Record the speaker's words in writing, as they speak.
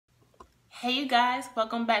Hey you guys,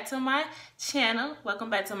 welcome back to my channel. Welcome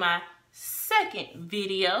back to my second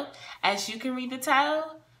video. As you can read the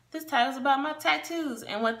title, this title is about my tattoos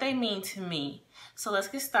and what they mean to me. So let's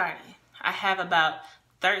get started. I have about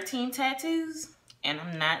 13 tattoos and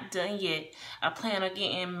I'm not done yet. I plan on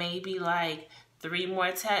getting maybe like 3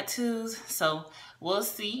 more tattoos, so we'll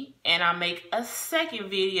see. And I'll make a second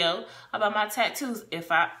video about my tattoos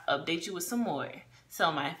if I update you with some more.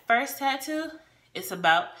 So my first tattoo is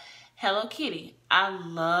about Hello Kitty. I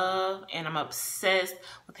love and I'm obsessed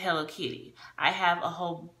with Hello Kitty. I have a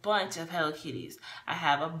whole bunch of Hello Kitties. I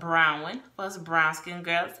have a brown one for us brown skin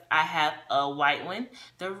girls. I have a white one,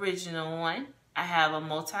 the original one. I have a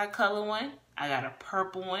multicolored one. I got a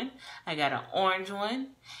purple one. I got an orange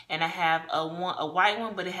one. And I have a white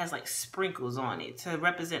one, but it has like sprinkles on it to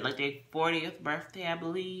represent like their 40th birthday, I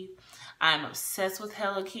believe. I'm obsessed with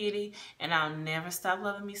Hello Kitty and I'll never stop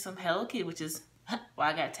loving me some Hello Kitty, which is well,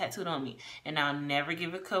 I got tattooed on me, and I'll never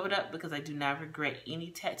give it covered up because I do not regret any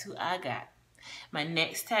tattoo I got. My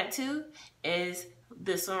next tattoo is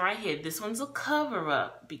this one right here. This one's a cover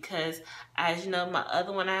up because, as you know, my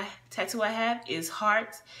other tattoo I have is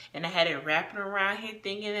hearts, and I had it wrapping around here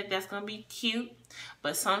thinking that that's gonna be cute.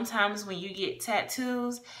 But sometimes when you get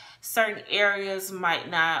tattoos, certain areas might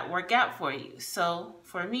not work out for you. So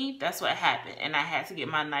for me, that's what happened. And I had to get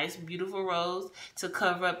my nice, beautiful rose to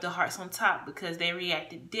cover up the hearts on top because they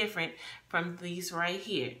reacted different from these right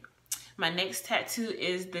here. My next tattoo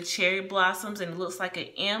is the cherry blossoms, and it looks like an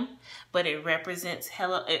M, but it represents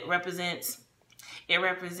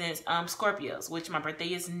Scorpios, which my birthday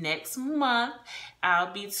is next month.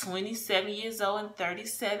 I'll be 27 years old in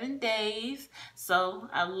 37 days. So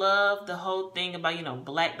I love the whole thing about, you know,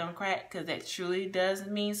 black don't crack, because that truly does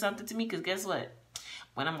mean something to me. Because guess what?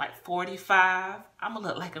 When I'm like 45, I'm going to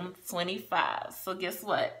look like I'm 25. So guess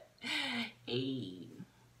what? Hey,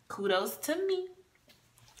 kudos to me.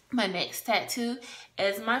 My next tattoo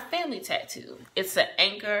is my family tattoo. It's an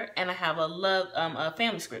anchor, and I have a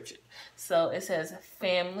family scripture. So it says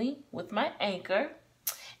family with my anchor,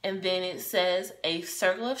 and then it says a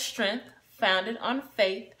circle of strength founded on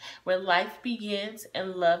faith where life begins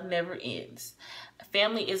and love never ends.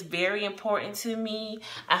 Family is very important to me.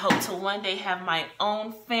 I hope to one day have my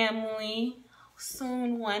own family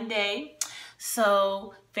soon, one day.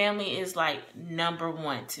 So family is like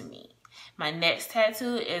 #1 to me. My next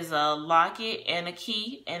tattoo is a locket and a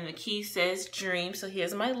key, and the key says dream. So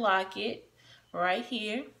here's my locket right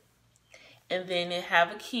here. And then it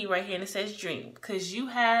have a key right here and it says dream. Because you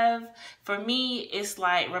have, for me, it's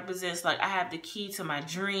like, represents like I have the key to my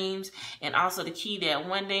dreams, and also the key that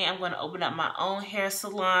one day I'm going to open up my own hair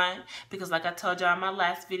salon. Because like I told y'all in my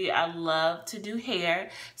last video, I love to do hair.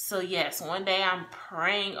 So yes, one day I'm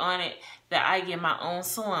praying on it that I get my own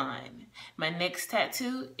salon. My next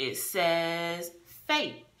tattoo, it says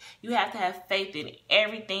faith. You have to have faith in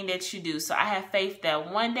everything that you do. So I have faith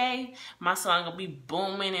that one day my salon will be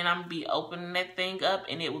booming and I'm going to be opening that thing up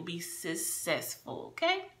and it will be successful,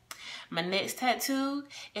 okay? My next tattoo,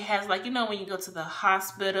 it has like, you know, when you go to the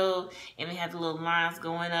hospital and they have the little lines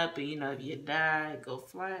going up and, you know, if you die, go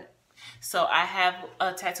flat. So I have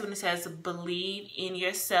a tattoo that says believe in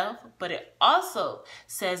yourself, but it also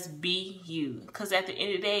says be you. Because at the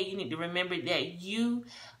end of the day, you need to remember that you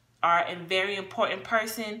are a very important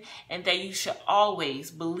person and that you should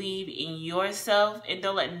always believe in yourself and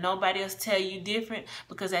don't let nobody else tell you different,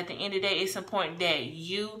 because at the end of the day, it's important that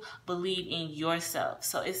you believe in yourself.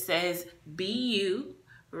 So it says be you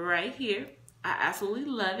right here. I absolutely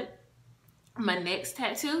love it. My next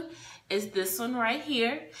tattoo is this one right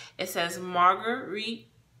here. It says Marguerite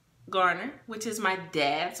Garner, which is my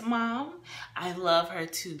dad's mom. I love her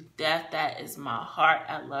to death. That is my heart.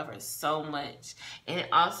 I love her so much. And it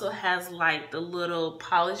also has like the little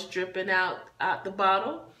polish dripping out the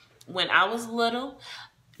bottle. When I was little,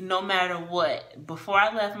 no matter what, before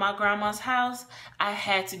I left my grandma's house, I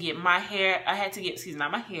had to get my hair, I had to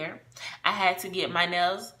get my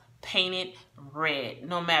nails painted red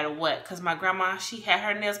no matter what, because my grandma, she had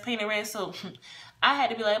her nails painted red, so I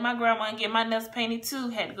had to be like my grandma and get my nails painted too.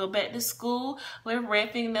 Had to go back to school with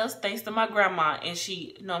red fingernails thanks to my grandma, and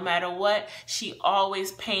she, no matter what, she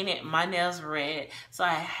always painted my nails red. So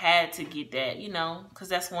I had to get that, you know, because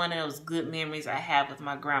that's one of those good memories I have with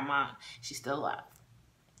my grandma. She's still alive.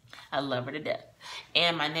 I love her to death.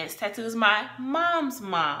 And my next tattoo is my mom's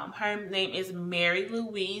mom. Her name is Mary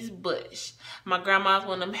Louise Bush. My grandma's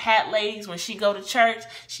one of them hat ladies. When she go to church,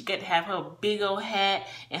 she get to have her big old hat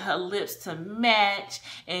and her lips to match.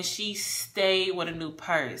 And she stayed with a new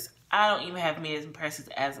purse. I don't even have many purses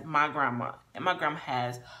as my grandma. And my grandma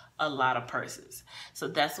has a lot of purses. So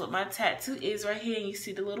that's what my tattoo is right here. And you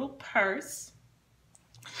see the little purse.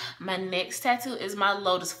 My next tattoo is my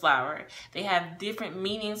lotus flower. They have different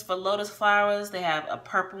meanings for lotus flowers. They have a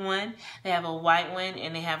purple one, they have a white one,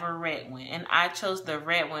 and they have a red one. And I chose the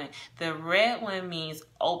red one. The red one means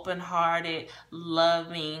open-hearted,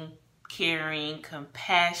 loving, caring,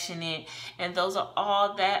 compassionate, and those are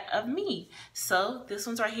all that of me. So this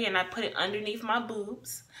one's right here, and I put it underneath my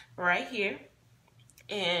boobs right here.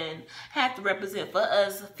 And have to represent for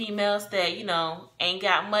us females that, you know, ain't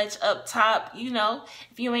got much up top. You know,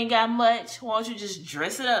 if you ain't got much, why don't you just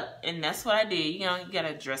dress it up? And that's what I did. You know, you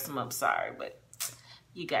gotta dress them up. Sorry, but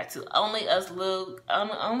you got to. Only us little,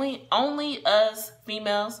 only us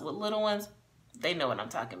females with little ones, they know what I'm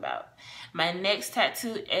talking about. My next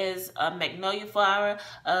tattoo is a magnolia flower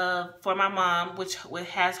for my mom, which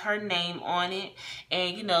has her name on it.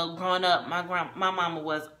 And you know, growing up, my mama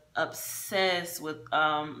was obsessed with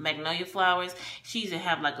magnolia flowers. She used to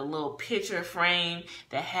have like a little picture frame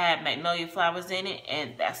that had magnolia flowers in it,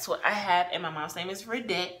 and that's what I have. And my mom's name is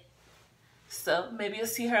Redette. So maybe you'll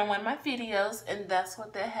see her in one of my videos, and that's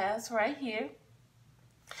what that has right here.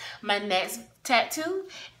 My next tattoo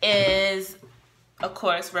is, of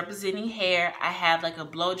course, representing hair. I have like a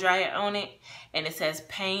blow dryer on it, and it says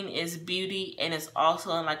pain is beauty, and it's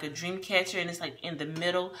also like a dream catcher, and it's like in the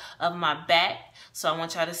middle of my back. So I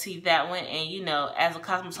want y'all to see that one. And you know, as a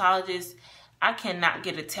cosmetologist, I cannot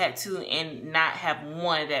get a tattoo and not have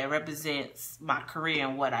one that represents my career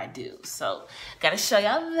and what I do. So gotta show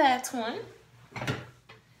y'all that one.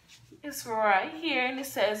 It's right here, and it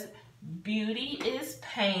says beauty is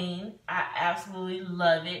pain. I absolutely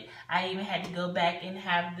love it. I even had to go back and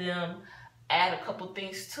have them add a couple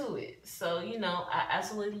things to it. So, you know, I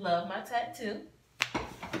absolutely love my tattoo.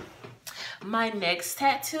 My next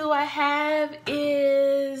tattoo I have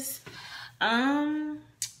is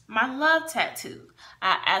my love tattoo.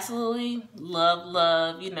 I absolutely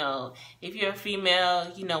love, you know, if you're a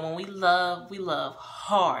female, you know, when we love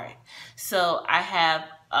hard. So I have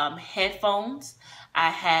headphones, I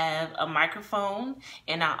have a microphone,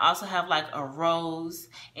 and I also have like a rose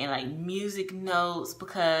and like music notes,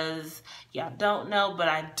 because y'all don't know, but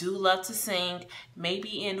I do love to sing.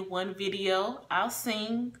 Maybe in one video I'll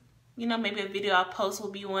sing, you know, maybe a video I'll post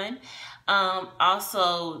will be one.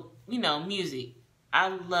 Also, you know, music. I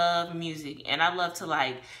love music, and I love to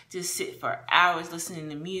like just sit for hours listening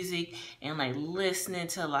to music and like listening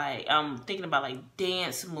to like thinking about like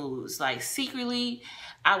dance moves. Like secretly,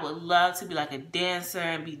 I would love to be like a dancer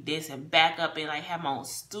and be dancing back up and like have my own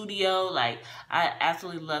studio. Like I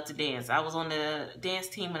absolutely love to dance. I was on the dance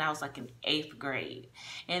team when I was like in 8th grade.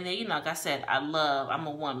 And then, you know, like I said, I'm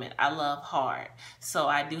a woman. I love hard. So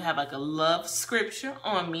I do have like a love scripture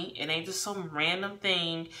on me. It ain't just some random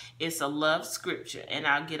thing. It's a love scripture. And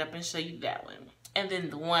I'll get up and show you that one. And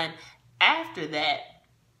then the one after that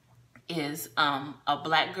is a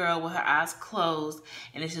black girl with her eyes closed,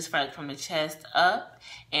 and it's just from the chest up.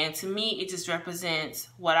 And to me, it just represents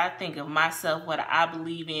what I think of myself, what I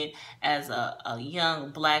believe in as a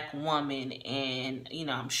young black woman. And you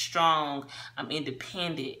know, I'm strong, I'm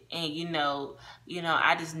independent, and you know,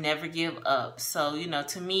 I just never give up. So you know,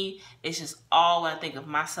 to me, it's just all what I think of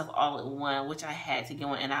myself all in one, which I had to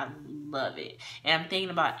go in, and I love it. And I'm thinking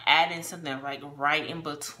about adding something like right in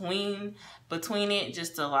between it,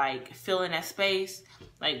 just to like fill in that space.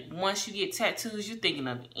 Like once you get tattoos, you're thinking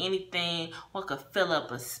of anything what could fill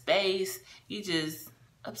up a space. You just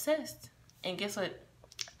obsessed. And guess what?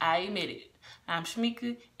 I admit it. I'm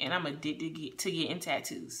Shamika, and I'm addicted to getting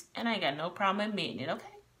tattoos, and I ain't got no problem admitting it. Okay.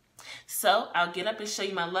 So I'll get up and show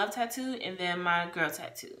you my love tattoo and then my girl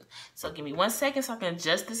tattoo. So give me 1 second so I can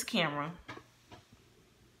adjust this camera.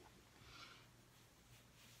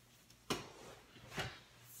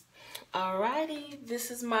 Alrighty,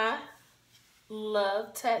 this is my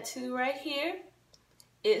love tattoo right here.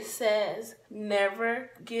 It says,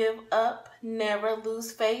 never give up, never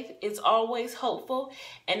lose faith. It's always hopeful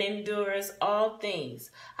and endures all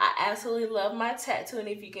things. I absolutely love my tattoo, and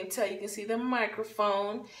if you can tell, you can see the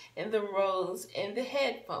microphone and the rose and the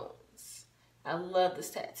headphones. I love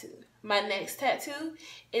this tattoo. My next tattoo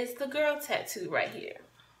is the girl tattoo right here.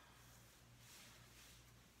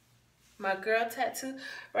 My girl tattoo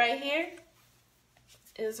right here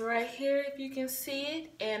is right here, if you can see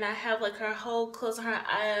it. And I have like her whole closing her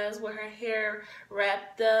eyes with her hair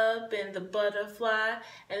wrapped up and the butterfly.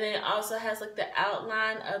 And then it also has like the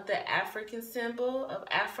outline of the African symbol of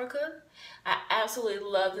Africa. I absolutely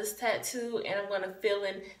love this tattoo, and I'm going to fill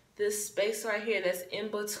in this space right here that's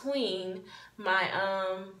in between my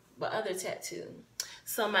other tattoo.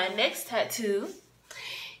 So my next tattoo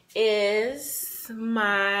is is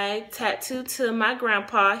my tattoo to my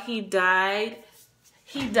grandpa. He died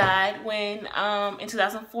when in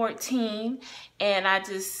 2014, and I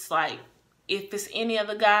just like, if it's any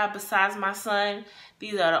other guy besides my son,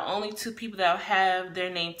 these are the only two people that will have their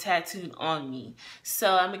name tattooed on me.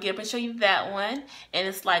 So I'm gonna get up and show you that one, and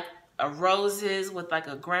it's like a roses with like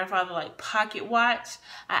a grandfather like pocket watch.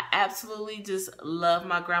 I absolutely just love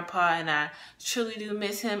my grandpa, and I truly do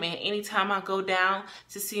miss him. And anytime I go down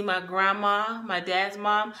to see my grandma, my dad's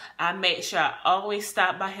mom, I make sure I always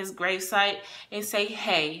stop by his gravesite and say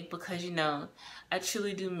hey, because you know, I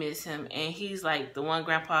truly do miss him, and he's like the one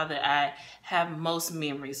grandpa that I have most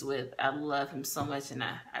memories with. I love him so much, and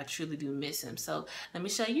I truly do miss him. So let me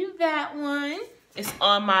show you that one. It's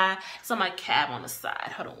on my cab on the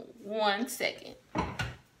side. Hold on one second.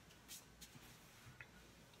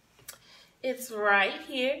 It's right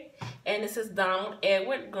here, and it says Donald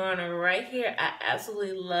Edward Garner right here. I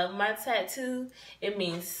absolutely love my tattoo. It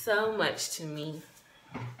means so much to me.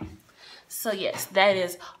 So yes, that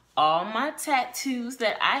is all my tattoos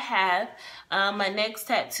that I have. My next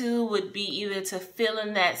tattoo would be either to fill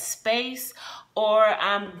in that space, or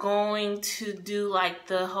I'm going to do like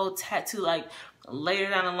the whole tattoo like later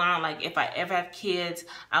down the line. Like if I ever have kids,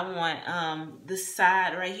 I want this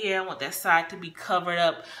side right here, I want that side to be covered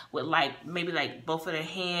up with like maybe like both of their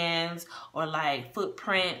hands or like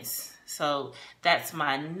footprints. So that's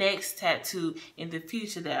my next tattoo in the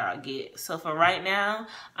future that I'll get. So for right now,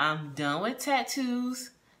 I'm done with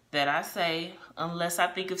tattoos that I say, unless I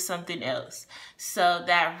think of something else. So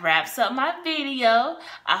that wraps up my video.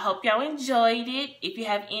 I hope y'all enjoyed it. If you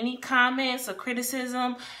have any comments or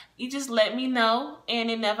criticism, you just let me know,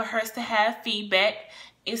 and it never hurts to have feedback.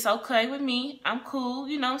 It's okay with me. I'm cool,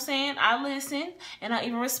 you know what I'm saying? I listen, and I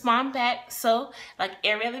even respond back. So, like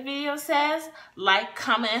every other video says, like,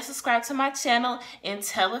 comment, and subscribe to my channel, and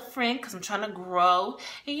tell a friend, because I'm trying to grow.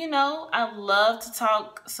 And you know, I love to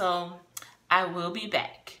talk, so I will be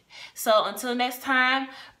back. So until next time,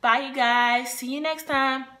 bye you guys. See you next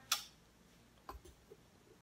time.